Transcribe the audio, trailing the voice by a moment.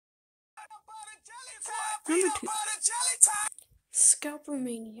Number 2, Scalper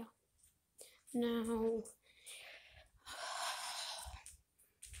Mania. Now,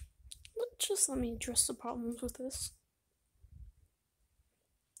 let me address the problems with this.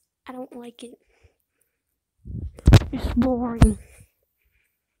 I don't like it. It's boring.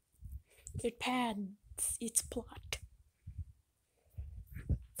 It pads its plot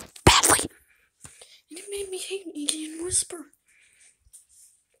badly. And it made me hate Odie and Whisper.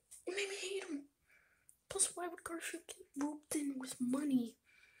 It made me hate him. Plus, why would Garfield get roped in with money?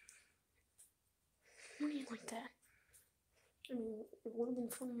 Money like that. I mean, it would have been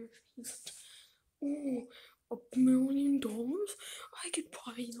funnier if he said, oh, $1 million? I could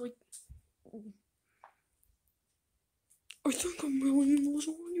buy, like, I think $1 million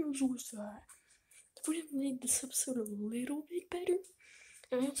lasagnas with that. That would have made this episode a little bit better.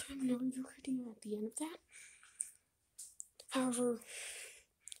 And I also have another video at the end of that. However,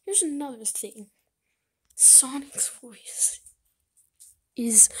 here's another thing. Sonic's voice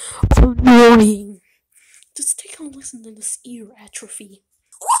is annoying. Just take a listen to this ear atrophy.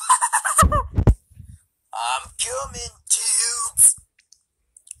 I'm coming, dudes.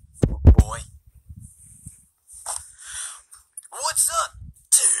 Oh boy. What's up,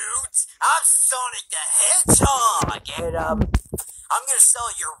 dudes? I'm Sonic the Hedgehog, and I'm gonna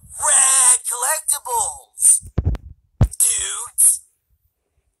sell your rad collectibles, dudes.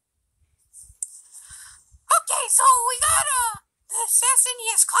 Okay, so we got the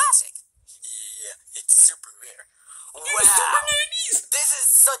SNES Classic. Yeah, it's super rare. Wow, this is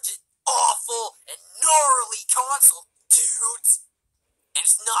such an awful and gnarly console, dudes. And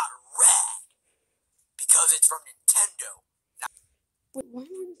it's not rad because it's from Nintendo. Wait, why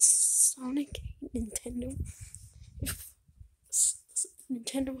would Sonic hate Nintendo? If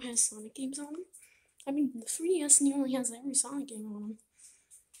Nintendo has Sonic games on them? I mean, the 3DS nearly has every Sonic game on them.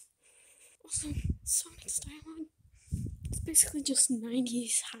 Also, Sonic's dialogue, it's basically just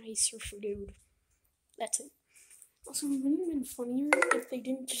 90s high surfer dude. That's it. Also, it would have been funnier if they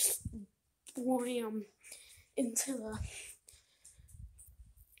didn't just wham into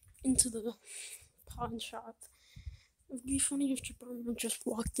the pawn shop. It would be funny if Japan just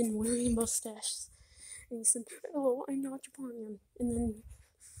walked in wearing a mustache and he said, "Hello, I'm not Japan," and then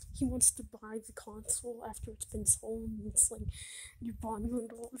he wants to buy the console after it's been sold, and it's like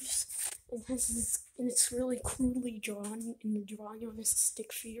 $1,000, and it's really crudely drawn, and the drawing on is a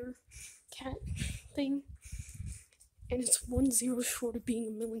stick figure cat thing, and it's 1 0 short of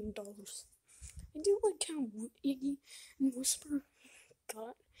being $1 million. I do like how Iggy and Whisper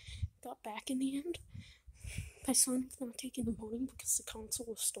got back in the end by Sonic not taking the money because the console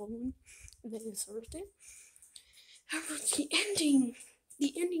was stolen and they deserved it. However,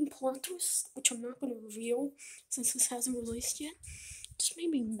 the ending plot twist, which I'm not going to reveal since this hasn't released yet, just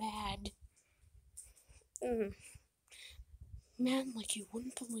made me mad. Mad like you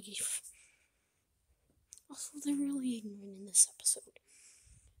wouldn't believe. Also, they're really ignorant in this episode.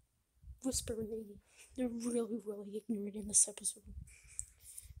 Whisper and Iggy, they're really, really ignorant in this episode.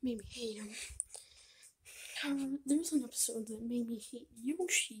 Made me hate them. However, there's an episode that made me hate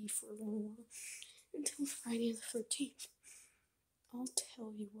Yoshi for a little while until Friday the 13th. I'll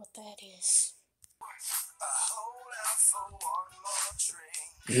tell you what that is.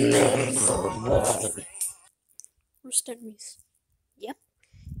 Worst enemies. Yep,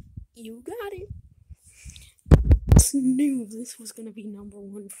 you got it. I knew this was gonna be number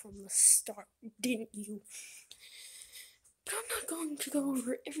 1 from the start, didn't you? But I'm not going to go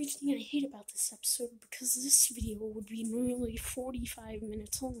over everything I hate about this episode because this video would be nearly 45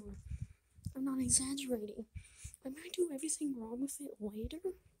 minutes long. I'm not exaggerating. I might do everything wrong with it later,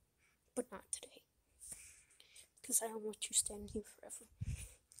 but not today. Because I don't want you standing here forever.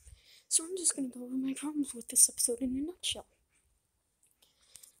 So I'm just going to go over my problems with this episode in a nutshell.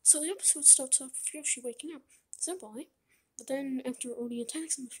 So the episode starts off with Yoshi waking up. Simple, eh? But then, after Odie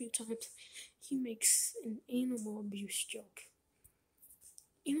attacks him a few times, he makes an animal abuse joke.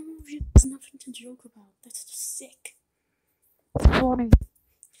 Animal abuse is nothing to joke about. That's just sick. Funny.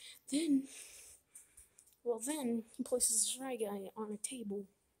 Then he places a Shy Guy on a table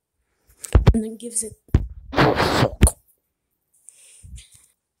and then gives it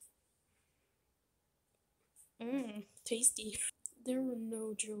tasty. There were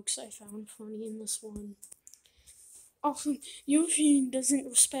no jokes I found funny in this one. Also, Yoshi doesn't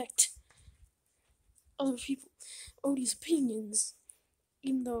respect other people, Odie's opinions,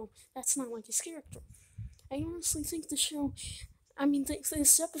 even though that's not like his character. I honestly think this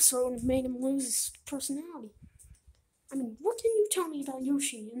episode made him lose his personality. I mean, what can you tell me about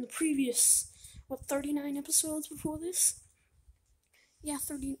Yoshi in the previous, 39 episodes before this? Yeah,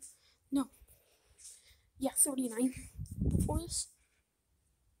 30. No. Yeah, 39. Before this?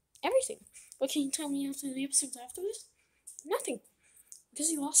 Everything. What can you tell me after the episodes after this? Nothing. Because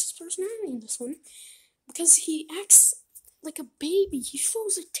he lost his personality in this one. Because he acts like a baby. He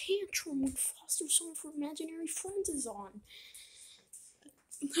throws a tantrum when Foster's Home for Imaginary Friends is on.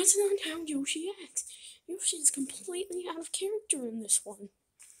 That's not how Yoshi acts. Yoshi is completely out of character in this one.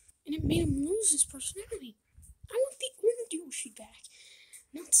 And it made him lose his personality. I want the old Yoshi back.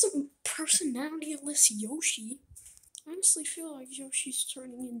 Not some personality-less Yoshi. I honestly feel like Yoshi's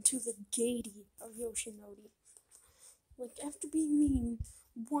turning into the Gady of Yoshi and Odie. Like, after being mean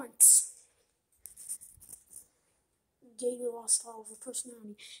once, Gady lost all of her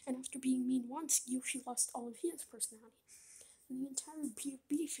personality. And after being mean once, Yoshi lost all of his personality. And the entire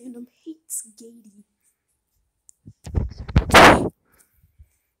BFB fandom hates Gady.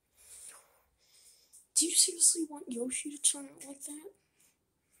 Do you seriously want Yoshi to turn out like that?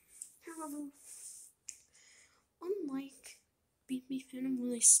 However, unlike BFB fandom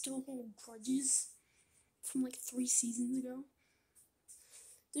where they still hold grudges from like 3 seasons ago,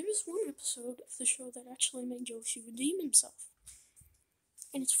 there is one episode of the show that actually made Yoshi redeem himself.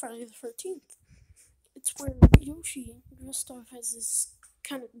 And it's Friday the 13th. It's where Yoshi dressed up as this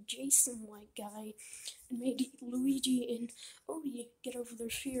kind of Jason-like guy and made Luigi and Odie get over their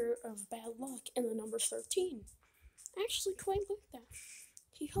fear of bad luck and the number 13. I actually quite like that.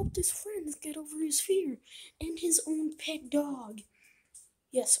 He helped his friends get over his fear and his own pet dog.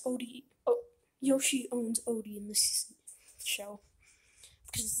 Yes, Yoshi owns Odie in this show.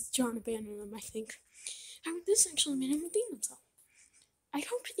 Because John abandoned him, I think. However, this actually made him redeem himself. I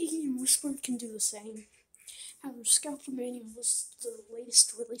hope Iggy and Whisper can do the same. However, Scalper Mania was the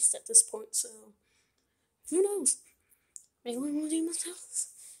latest release at this point, so who knows? Maybe they'll redeem themselves.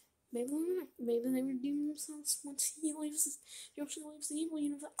 Maybe they're not. Maybe they redeem themselves once Yoshi leaves the evil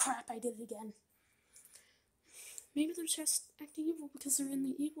universe. Crap, I did it again. Maybe they're just acting evil because they're in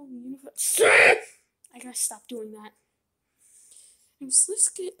the evil universe. I gotta stop doing that. Anyways, let's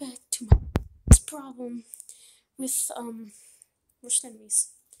get back to my problem with worst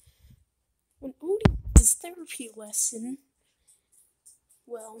enemies. When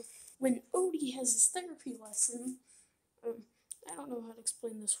Odie has his therapy lesson, I don't know how to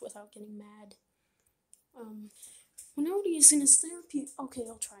explain this without getting mad. When Odie is in his therapy, okay,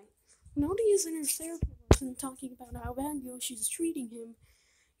 I'll try it. When Odie is in his therapy lesson talking about how bad Yoshi's treating him,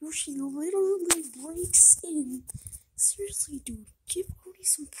 Yoshi literally breaks in. Seriously, dude, give Odie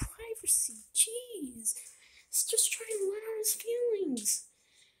some privacy. Jeez. He's just trying to let out his feelings.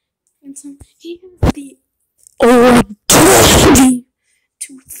 And so he has the audacity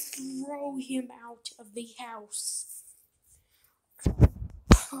to throw him out of the house.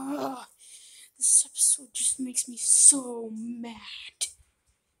 This episode just makes me so mad.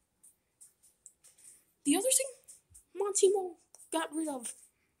 The other thing, Monty Mole got rid of.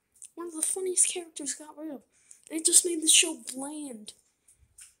 One of the funniest characters got rid of. And it just made the show bland.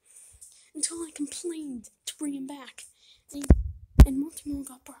 Until I complained to bring him back. And Monty Mole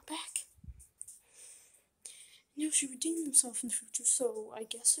got brought back. And Yoshi redeemed himself in the future, so I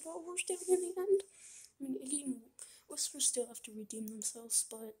guess it all worked out in the end. I mean, again, Whispers still have to redeem themselves,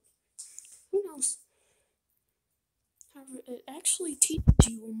 but who knows? However, it actually teaches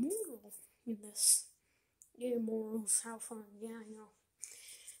you a moral in this. Yeah, morals, how fun, yeah, I know.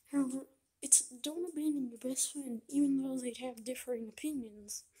 However, it's don't abandon your best friend, even though they have differing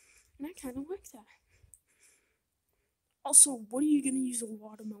opinions. And I kind of like that. Also, what are you going to use a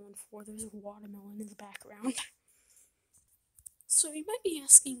watermelon for? There's a watermelon in the background. So you might be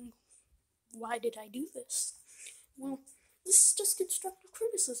asking, why did I do this? Well, this is just constructive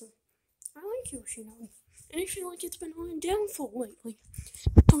criticism. I like Yoshi and Odie, and I feel like it's been on a downfall lately.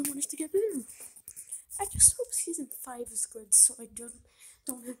 I don't want it to get better. I just hope season 5 is good, so I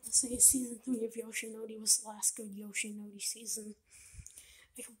don't have to say season 3 of Yoshi and Odie was the last good Yoshi and Odie season.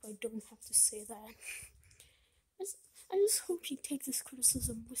 I hope I don't have to say that. I just hope you take this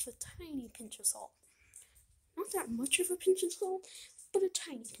criticism with a tiny pinch of salt. Not that much of a pinch of salt, but a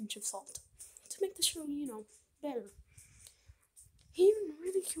tiny pinch of salt. To make the show, better. He even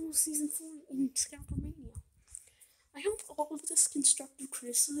ridiculed season 4 in Scalper Mania. I hope all of this constructive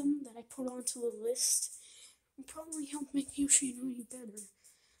criticism that I put onto the list will probably help make Yoshi and Odie better.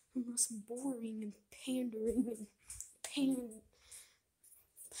 And less boring and pandering and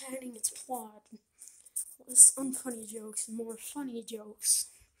padding its plot. Less unfunny jokes and more funny jokes.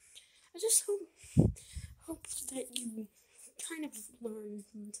 I just hope that you kind of learn,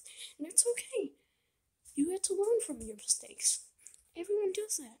 and it's okay. You get to learn from your mistakes. Everyone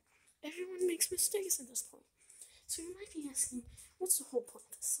does that. Everyone makes mistakes at this point. So you might be asking, what's the whole point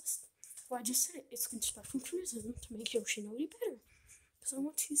of this list? Well, I just said it. It's constructive criticism to make Yoshi and Odie better. Because I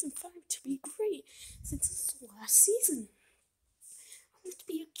want season 5 to be great, since it's the last season. I want it to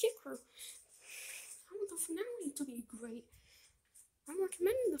be a kicker. I want the finale to be great. I'm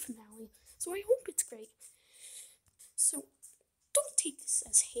recommending the finale, so I hope it's great. So, don't take this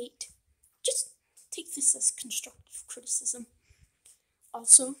as hate. Just take this as constructive criticism.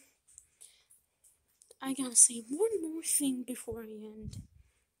 Also, I gotta say one more thing before I end.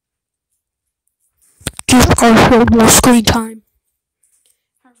 Give Garfield more screen time.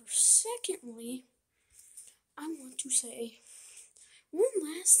 However, secondly, I want to say one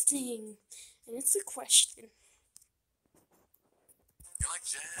last thing, and it's a question. You like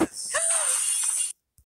jazz?